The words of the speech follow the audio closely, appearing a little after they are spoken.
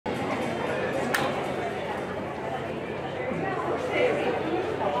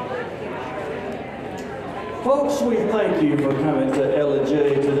Folks, we thank you for coming to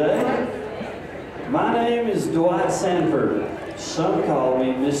Ellijay today. My name is Dwight Sanford. Some call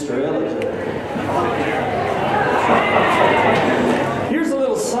me Mr. Ellijay. Here's a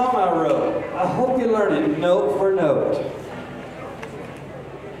little song I wrote. I hope you learn it note for note.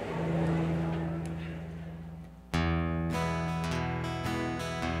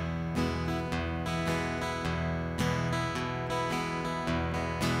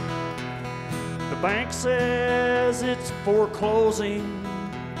 The bank says it's foreclosing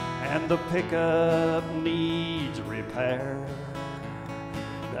and the pickup needs repair.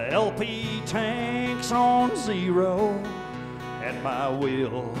 The LP tank's on zero and my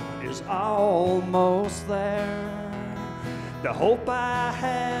wheel is almost there. The hope I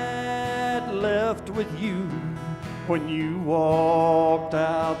had left with you when you walked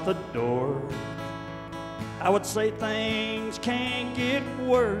out the door, I would say things can't get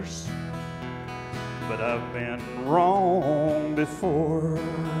worse, but I've been wrong before.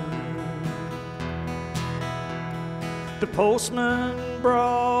 The postman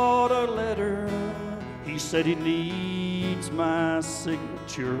brought a letter. He said he needs my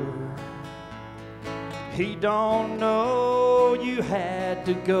signature. He don't know you had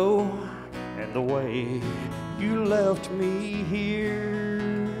to go and the way you left me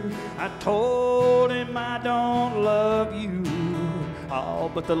here. I told him I don't love you,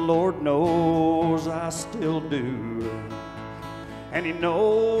 oh, but the Lord knows I still do. And He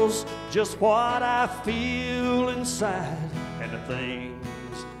knows just what I feel inside and the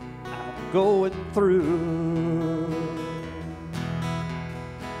things I'm going through.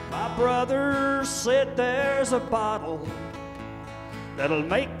 My brother said there's a bottle that'll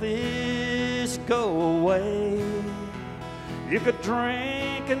make this go away. You could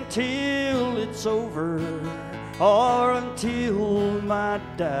drink until it's over or until my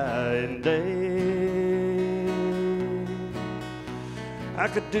dying day. I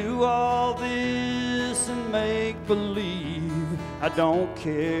could do all this and make believe I don't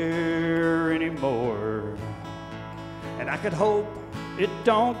care anymore, and I could hope it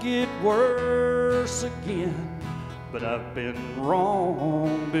don't get worse again, but I've been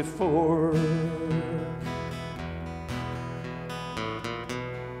wrong before.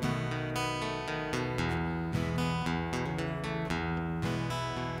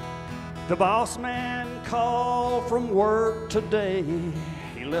 The boss man called from work today.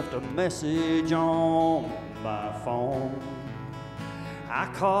 He left a message on my phone. I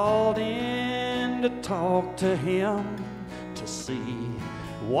called in to talk to him to see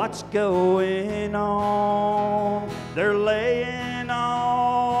what's going on. They're laying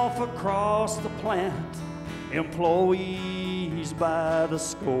off across the plant, employees by the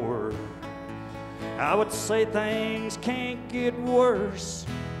score. I would say things can't get worse,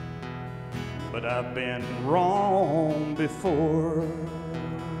 but I've been wrong before.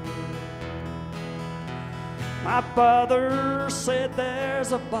 My father said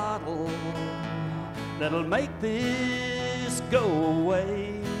there's a bottle that'll make this go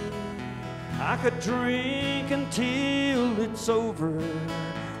away. I could drink until it's over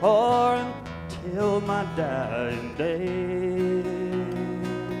or until my dying day.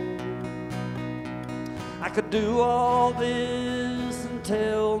 I could do all this and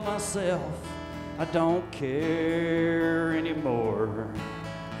tell myself I don't care anymore,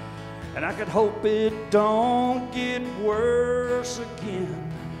 and I could hope it don't get worse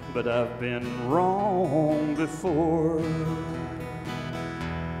again, but I've been wrong before.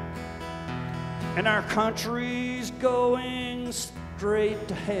 And our country's going straight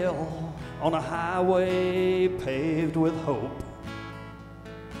to hell on a highway paved with hope.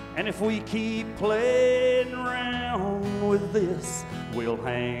 And if we keep playing around with this, we'll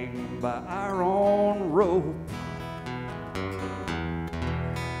hang by our own rope.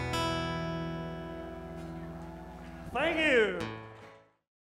 Thank you.